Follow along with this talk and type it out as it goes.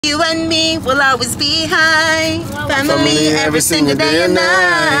You and me will always be high. Family every single day and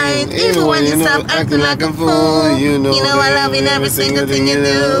night. Even when you stop acting like a fool, you know I love you in every single thing you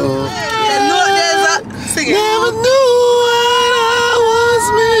do. Sing it. Never knew what I was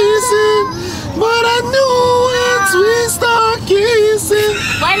missing, but I knew once we start kissing.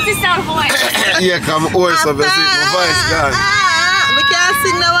 Why does it sound hoarse? Yeah, come hoarse up and sing my voice gone. We can't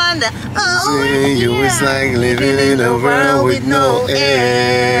sing no wonder. Oh, you was like living in a world with no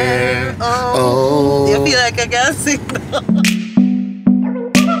air. Oh, you feel like I can't sing now?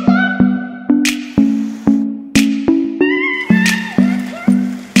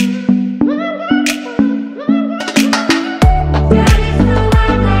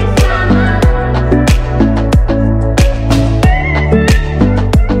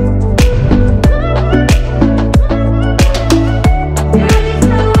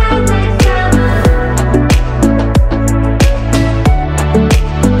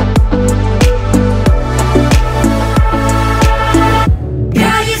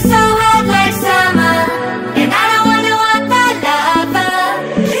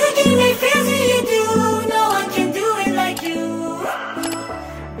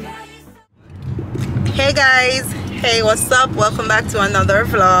 Hey guys, hey, what's up? Welcome back to another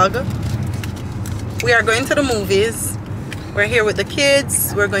vlog. We are going to the movies. We're here with the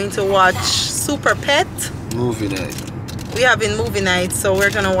kids. We're going to watch Super Pet movie night. We have been movie night, so we're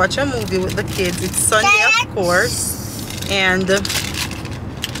gonna watch a movie with the kids. It's Sunday, of course, and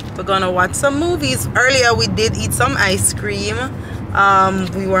we're gonna watch some movies. Earlier we did eat some ice cream.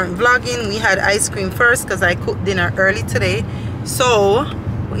 We weren't vlogging. We had ice cream first because I cooked dinner early today, so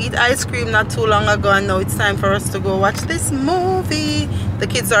we eat ice cream not too long ago, and now it's time for us to go watch this movie. The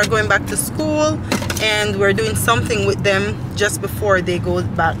kids are going back to school, and we're doing something with them just before they go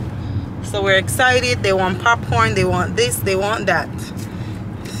back. So we're excited. They want popcorn, they want this, they want that.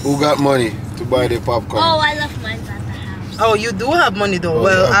 Who got money to buy the popcorn? Oh, I left mine at the house. Oh, you do have money though. Oh,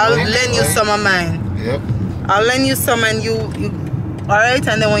 well, I'll money? lend you some of mine. Yep. I'll lend you some, and you alright,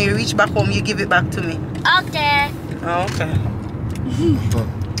 and then when you reach back home you give it back to me. Okay. Oh, okay.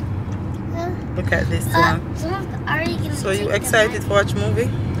 Look at this one. So you excited for watch movie?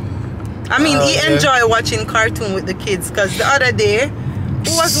 I mean, he enjoy watching cartoon with the kids, because the other day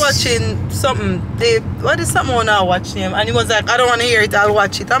he was watching something. What is something when I watch him, and he was like, I don't want to hear it, I'll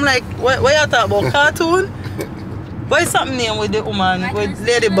watch it. I'm like, what you talking about? Cartoon? What is something name with the woman with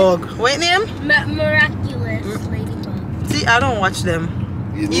Ladybug? What name? Miraculous Ladybug. See, I don't watch them.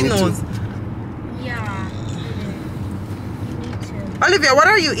 He knows. To. Yeah. You need to. Olivia, what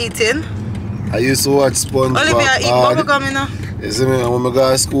are you eating? I used to watch SpongeBob. Olivia, eat bubblegum, you know? You see me, when I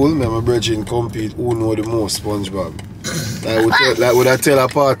go to school, me and my brethren compete who know the most SpongeBob. Like would I tell a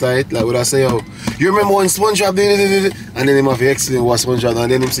part of it, like would I say, oh, you remember when SpongeBob did it? And then him have to explain what SpongeBob,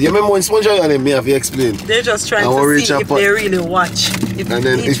 and then him say, you remember when SpongeBob, and then me have to explain. They're just trying to see if they really watch. And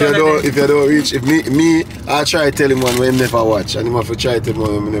then if you don't reach, if me, I try to tell him one when he never watch, and him have to try to tell him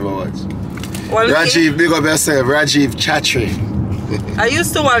one when he never watch. Well, Rajiv, big up yourself, Rajiv Chatri. I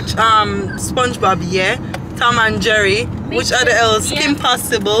used to watch SpongeBob, yeah, Tom and Jerry, which are the else, Kim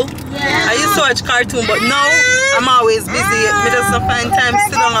Possible. Yeah. I used to watch cartoon, but now I'm always busy. Me just not find time to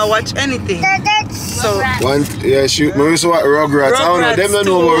sit down and watch anything. So Shoot, me used to watch Rugrats. I don't know, them don't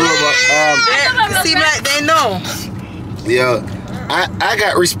know about Rugrats. Seem like they know. Yeah, I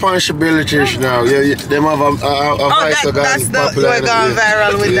got responsibilities now. Yeah, them have a voice that's you were going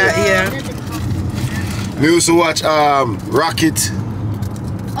viral with that, yeah. We used to watch Rocket.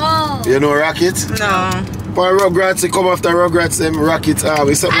 Oh. You know Rocket? No. For Rugrats, they come after Rugrats, them Rocket,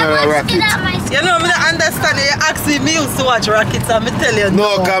 it's something like Rocket. You know, I don't understand. You ask me used to watch Rockets, and I tell you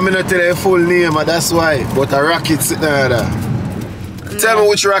no. Because I'm not tell you the full name, that's why. But a Rocket sitting there. No. Tell me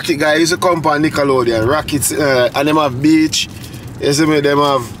which Rocket guy used to come on Nickelodeon. Rockets, and them have Beach. You see me, them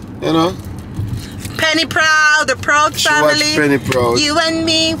have, you know? Penny Proud, the Proud family. Penny Proud. You and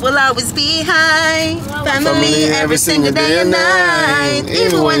me will always be high. Family every single day and night.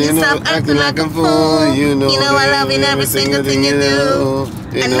 Even when you stop acting like a fool, you know I love you in every single thing you do.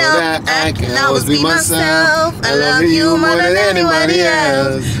 I know that I can always be myself. I love you more than anybody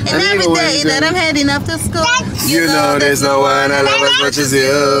else. And every day that I'm heading up to school, you know there's no one I love as much as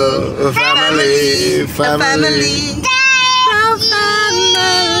you. Family, family.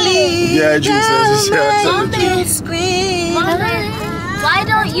 Yeah, Jesus.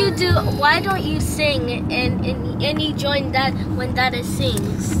 Why don't you sing and you join that when Dada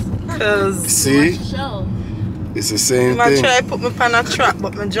sings? Cause see, it's the same thing. I try to put me on a track,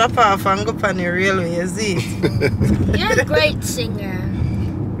 but I drop off and go on the railway. You see? You're a great singer.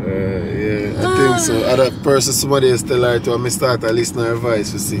 Yeah, I think so. Other person, somebody else tell her to start to listen to her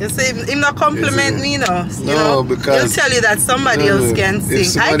voice, you see. You see, him not compliment me, no. No, because... He'll tell you that somebody else can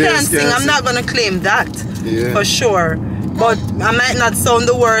sing. I can't sing, I'm not going to claim that, for sure. But I might not sound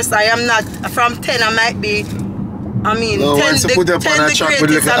the worst. I am not, from 10 I might be, I mean, no, 10 once you put them on a track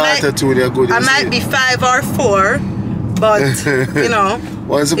with little attitude, they're good. I might be 5 or 4, but, you know.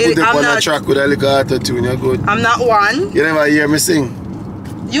 Once you put them on a track with a little attitude, you're good. I'm not 1. You never hear me sing?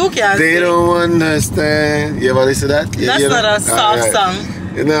 You can They sing. don't understand. You ever listen to that? That's not a soft song.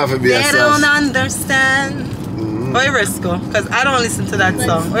 It don't have to be a soft. They don't understand. Where is go? Because I don't listen to that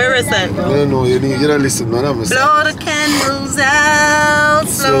song. Where is that go? No, you don't listen. No, I'm blow the candles out,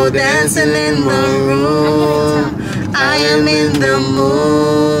 slow dancing in the room. I am in the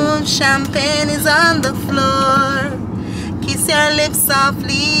mood. Champagne is on the floor. Kiss your lips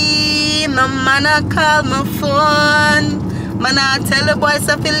softly. My man, I call my phone. Man, I tell the boys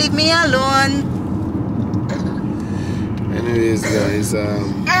to leave me alone. Anyways, guys,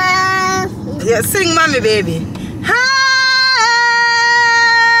 yeah, sing, mommy, baby.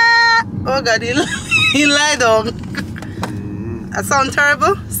 Oh God, he lie down. That sound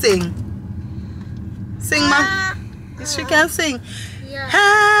terrible? Sing. Sing, ma. She can sing. Yeah. But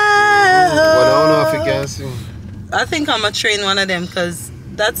I don't know if he can sing. I think I'm gonna train one of them because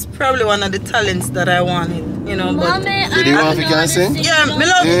that's probably one of the talents that I wanted, you know. But did you want to can sing? yeah, me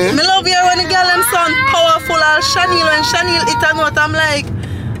love you when the girl them sound powerful. All Chanel, when Chanel it and out, I'm like,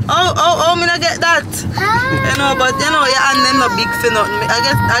 oh, me not get that. You know, but you know, yeah, and them not big for nothing.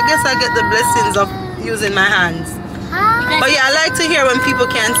 I guess I get the blessings of using my hands. But yeah, I like to hear when people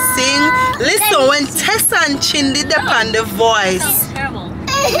can sing. Listen, when Tessa and Chin did up on the voice,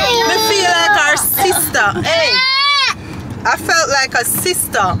 me feel like our sister. Hey, I felt like a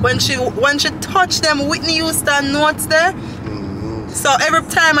sister when she touched them Whitney Houston notes there. So every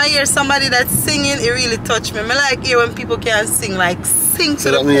time I hear somebody that's singing, it really touched me. I like hear when people can sing, like sing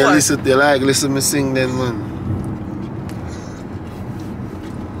to the core. You like listen me sing then, man.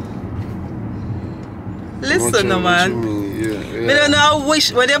 Listen, no man. Yeah. I don't know how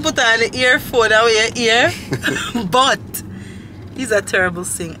wish when they put on the earphone that way your ear, but he's a terrible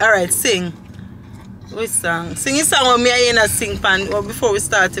sing. All right, sing. Which song? Sing a song with me and I sing pan before we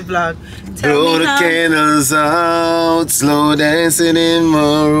start the vlog. Blow the candles out, slow dancing in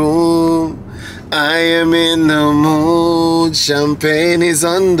my room. I am in the mood, champagne is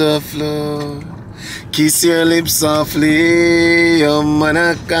on the floor. Kiss your lips softly, your man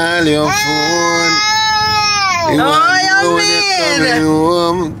I call your phone. You coming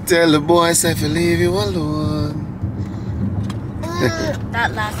home, tell the boys if you leave you alone.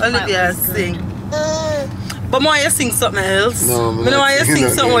 That last Olivia sing. But more you sing something else. No, I know you sing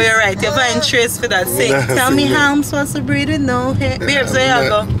something where you're right. You're finding trace for that. Sing. Tell me how I'm supposed to breathe with no hair. Babes, where you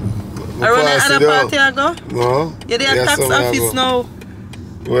go? I run another party I go? No. You're the tax office now.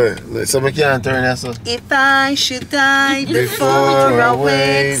 Wait, somebody can't turn that so. If I should die before I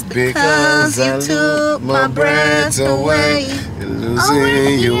wake, because you took my breath away.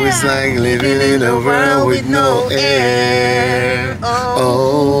 Losing you is like living in a world with no air.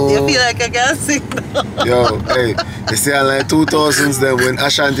 Oh. You feel like I can sing? Yo, hey, you see I like 2000s then when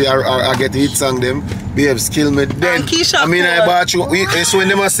Ashanti I get hit song them, babes kill me then. I mean I bought you, so when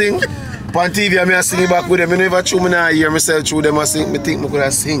them a sing, on TV I sing back with them, I never true me now hear myself through them a sing, me think me could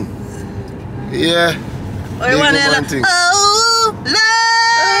have sing. Yeah. Oh, you want to oh, love.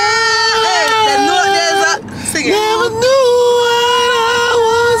 Hey, the note there's a sing it. Never knew what I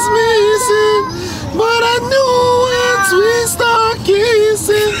was missing, but I knew once we start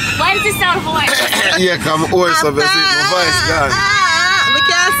kissing. Why does it sound hoarse? Yeah, come hoarse of it, my voice gone. We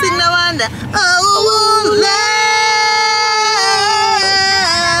can't sing no wonder. Oh, love.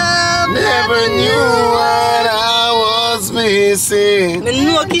 Never knew what I was missing. I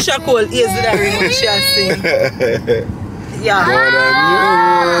know Keisha Cole is that remote she sing. Yeah. But I knew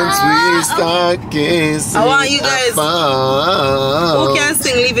once we start kissing. I want you guys who can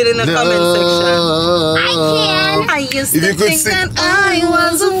sing, leave it in the comment section. I can. I used If to you could think sing, that I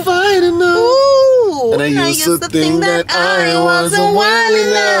wasn't fine enough. Ooh, And I used to think that I wasn't wild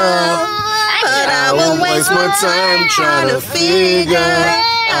enough. But I won't waste my time trying to figure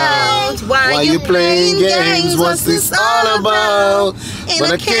out why you playing games. What's this all about? And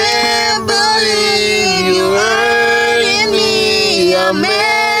I can't believe you hurting me. I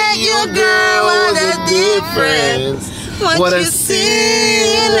met you, girl. What a difference. What I see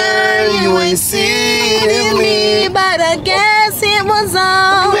in her, you ain't seen in me. But I guess it was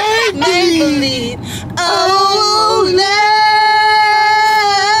all make-believe. Oh, love.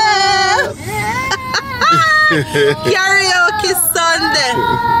 Karaoke Sunday.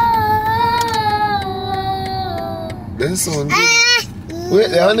 Them sound good.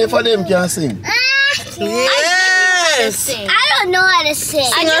 Wait, how many of them can sing? Yes. I don't know how to sing.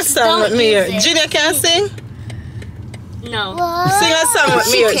 Sing a song with me. Junior can sing? No. Sing a song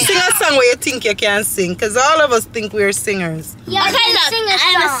with me. Sing a song where you think you can sing. Because all of us think we're singers. Yeah, okay, look,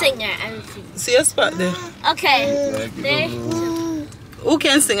 I'm a singer. See your spot there. Okay. There. Who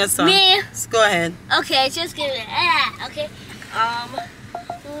can sing a song? Me. Let's go ahead. Okay, just give it. Okay.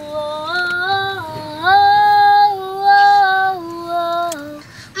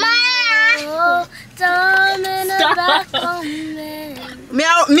 Me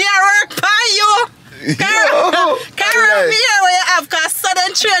a work for you. Carol, me here where you have cause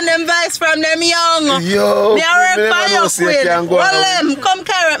sudden train them vibes from them young. Yo, me a work for you, queen. Well, them, come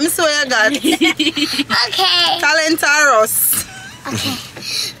Carol, me see what you got. Okay. Talent or us. Okay.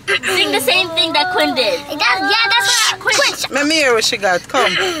 Sing the same thing that Quinn did. Yeah, that's what Quinn. Let me hear what she got.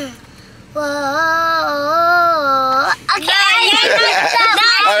 Come. Whoa. Okay.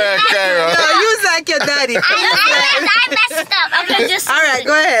 Alright, Kyra. No, use like your daddy. I messed up. Okay, just. Alright,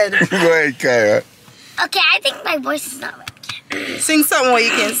 go ahead. Go ahead, Kyra. Okay, I think my voice is not right. Sing something where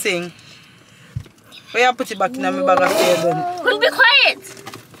you can sing. Where you put it back in my bag of hair then. Quinn, be quiet.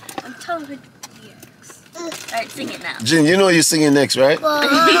 I'm telling her. Alright, sing it now. Jin, you know you're singing next, right? So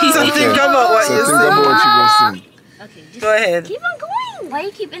think about what you think about what you're going to sing. Okay, just go ahead. keep on going. Why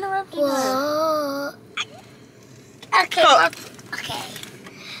you keep interrupting her? Okay. Okay.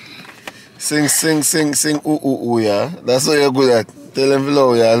 Sing, ooh, yeah. That's what you're good at. Tell them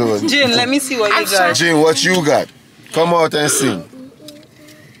below, yeah, alone. Jin, let me see what you got. Jin, what you got? Come out and sing.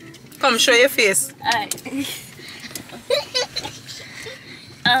 Come, show your face. Alright.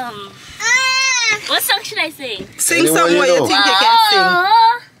 What song should I sing? Sing something where you think you can sing.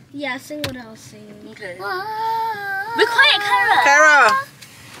 Yeah, sing what I'll sing. Okay. Be quiet, Kara.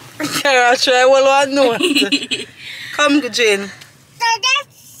 Kara, try one note. Come, Jane.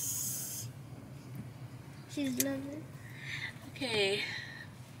 She's loving. Okay.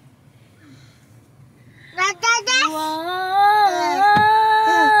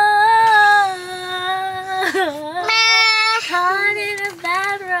 Caught in a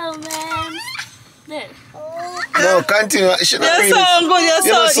bad romance. No, continue. You're so good.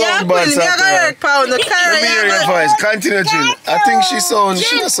 You're so bad. You're going pound. Let me hear your voice. Continue, Jin. I think she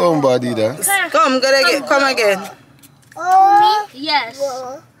sound body there. Come again. Yes.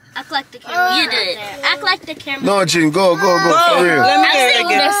 Act like the camera. You did it. Act like the camera. No, Jin, go, for real. Let me hear it sing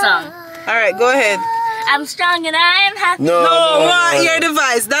again. this song. Alright, go ahead. I'm strong and I am happy. No, what your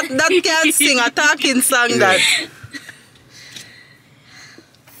device? That can't sing a talking song that.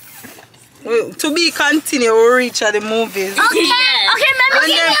 To be continued, we'll reach at the movies. Okay, okay,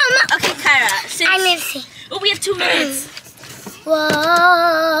 Kyra. I need to sing. Oh, we have 2 minutes. Whoa.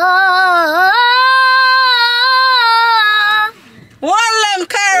 One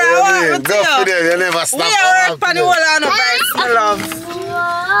Kyra. Go for them, you never stop. We are work on the whole on the vibes, my love.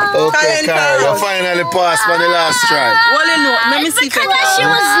 Okay, Kyra, you finally passed for the last try. Well, you know, let me see if I can. She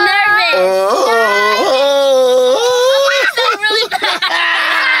was nervous. Really bad.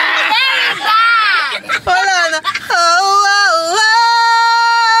 Hold on.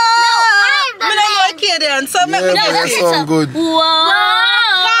 No, I don't know Acadian, so make me that sound good.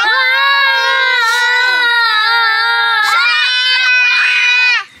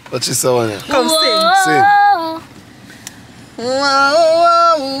 What you saw now? Come sing. Sing.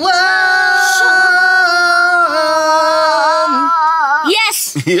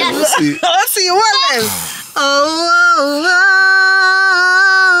 Yes. Let's see. Let's see what then.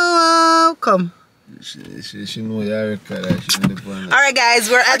 Come. She know your record. Alright guys,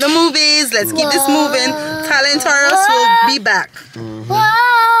 we're at the movies. Let's keep this moving. Talent or else will be back.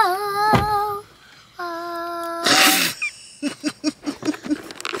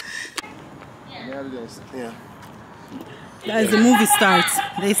 Guys, the movie starts.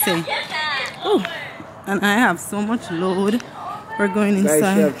 They say. Oh, and I have so much load. We're going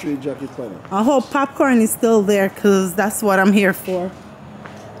inside. I hope popcorn is still there because that's what I'm here for.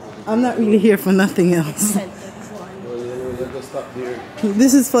 I'm not really here for nothing else.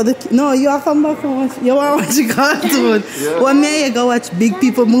 This is for the no. You all come back and watch. You want to watch a cartoon? Yeah. When me you go watch big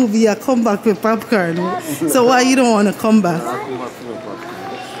people movie, I come back with popcorn. So why you don't want to come back?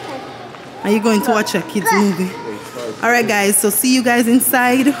 Are you going to watch a kids movie? All right, guys. So see you guys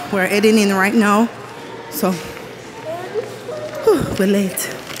inside. We're heading in right now. So we're late.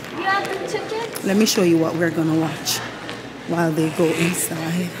 You have the ticket? Let me show you what we're gonna watch while they go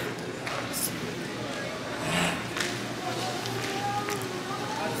inside.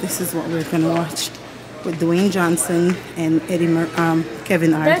 This is what we're gonna watch with Dwayne Johnson and Kevin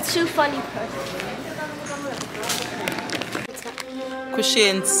Hart. That's too funny.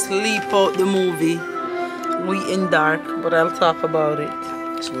 Cushane sleep out the movie. We in dark, but I'll talk about it.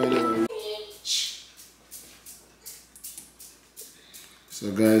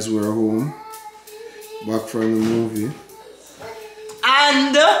 So guys, we're home. Back from the movie.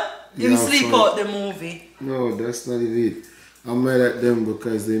 And him Yeah, sleep fine. out the movie. No, that's not it. I'm mad at them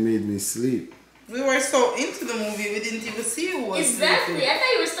because they made me sleep. We were so into the movie, we didn't even see who was Exactly. sleeping. I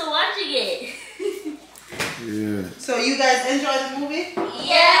thought you were still watching it. Yeah. So you guys enjoyed the movie?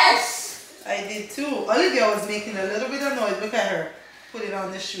 Yes. I did too. Olivia was making a little bit of noise. Look at her. Put it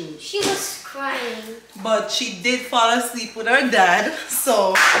on the shoe. She was crying. But she did fall asleep with her dad.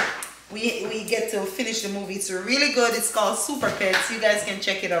 So we get to finish the movie. It's really good. It's called Super Pets. You guys can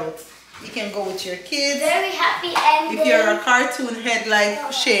check it out. You can go with your kids. Very happy ending. If you're a cartoon head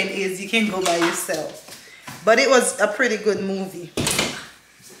like Shane is, you can go by yourself. But it was a pretty good movie.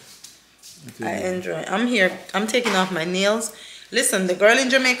 I enjoy. I'm here. I'm taking off my nails. Listen, the girl in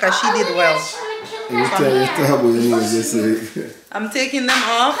Jamaica, she did well. I'm taking them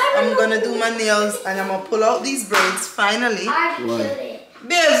off. I'm gonna do my nails and I'm gonna pull out these braids finally.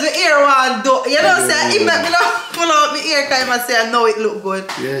 Babes, the ear one do. You know, say he make me not pull out my ear because I say I know it look good.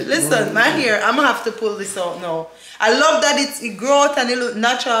 Yeah, listen, my hair, I'm gonna have to pull this out now. I love that it grow out and it look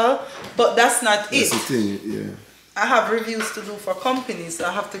natural, but that's not it. That's the thing, yeah. I have reviews to do for companies, so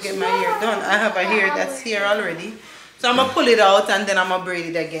I have to get my hair done. I have a hair that's here already. So I'm gonna pull it out and then I'm gonna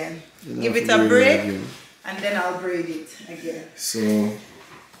braid it again. Give it a break and then I'll braid it again. So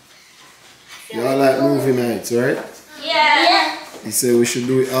y'all like movie nights, right? Yeah. You said we should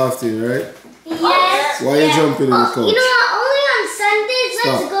do it often, right? Yes. Why are you jumping in the couch? You know what? Only on Sundays,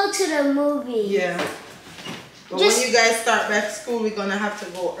 let's go to the movie. Yeah. But when you guys start back school, we're gonna have to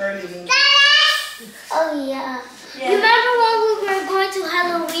go early movie. Oh yeah. Remember when we were going to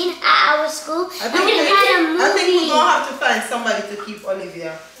Halloween at our school? I think we're gonna have to find somebody to keep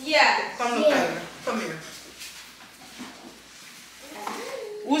Olivia. Yeah. Come look at her. Come here.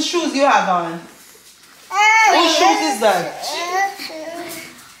 Whose shoes you have on? Whose shoes is that?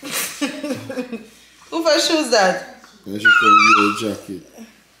 Whose shoes is that? I should come get a jacket.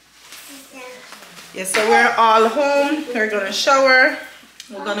 Yeah, so we're all home. We're gonna shower.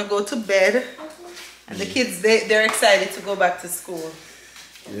 We're gonna go to bed. And the kids, they're excited to go back to school.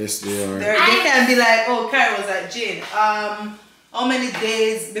 Yes, they are. They can be like, oh, Carol was like, Jane, how many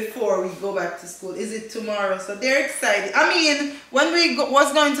days before we go back to school? Is it tomorrow? So they're excited. I mean, when we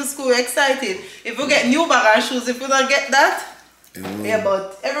was going to school, we're excited. If we get new bag and shoes, if we don't get that, yeah,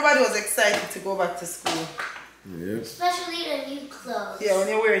 but everybody was excited to go back to school. Yep. Especially the new clothes. Yeah, when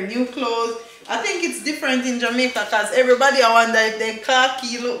you're wearing new clothes. I think it's different in Jamaica because everybody, I wonder if their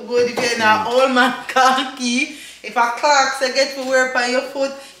khaki look good, if you're in an old man khaki. If a Clarks you get to wear on your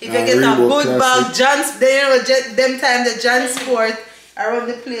foot, if you get a good bag, them time the John Sport around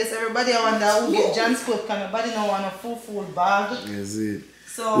the place, everybody I wonder who get John Sport because nobody no want a full bag. Yes, it.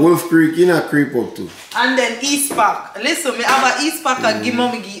 So, Wolf Creek, you know, creep up too. And then East Park. Listen, me have a East Park and give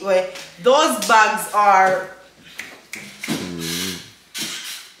mommy give away. Those bags are.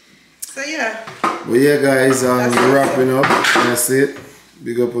 So yeah. But yeah, guys, we're wrapping up. That's it.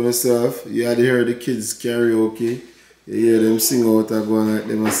 Big up on yourself. You had to hear the kids karaoke. You hear them sing out and go on like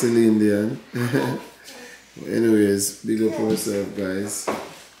them a Celine Dion. Anyways, big up on yourself, guys.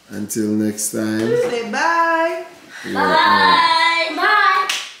 Until next time. Say bye. Bye. Bye.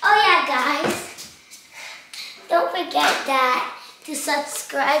 Oh yeah, guys. Don't forget that to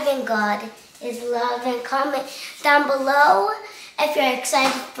subscribe and God is love and comment down below if you're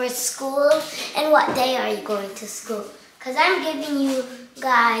excited for school and what day are you going to school. Because I'm giving you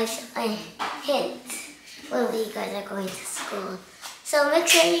guys a hint when you guys are going to school. So make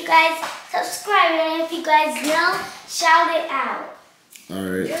sure you guys subscribe and if you guys know, shout it out.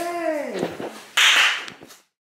 Alright.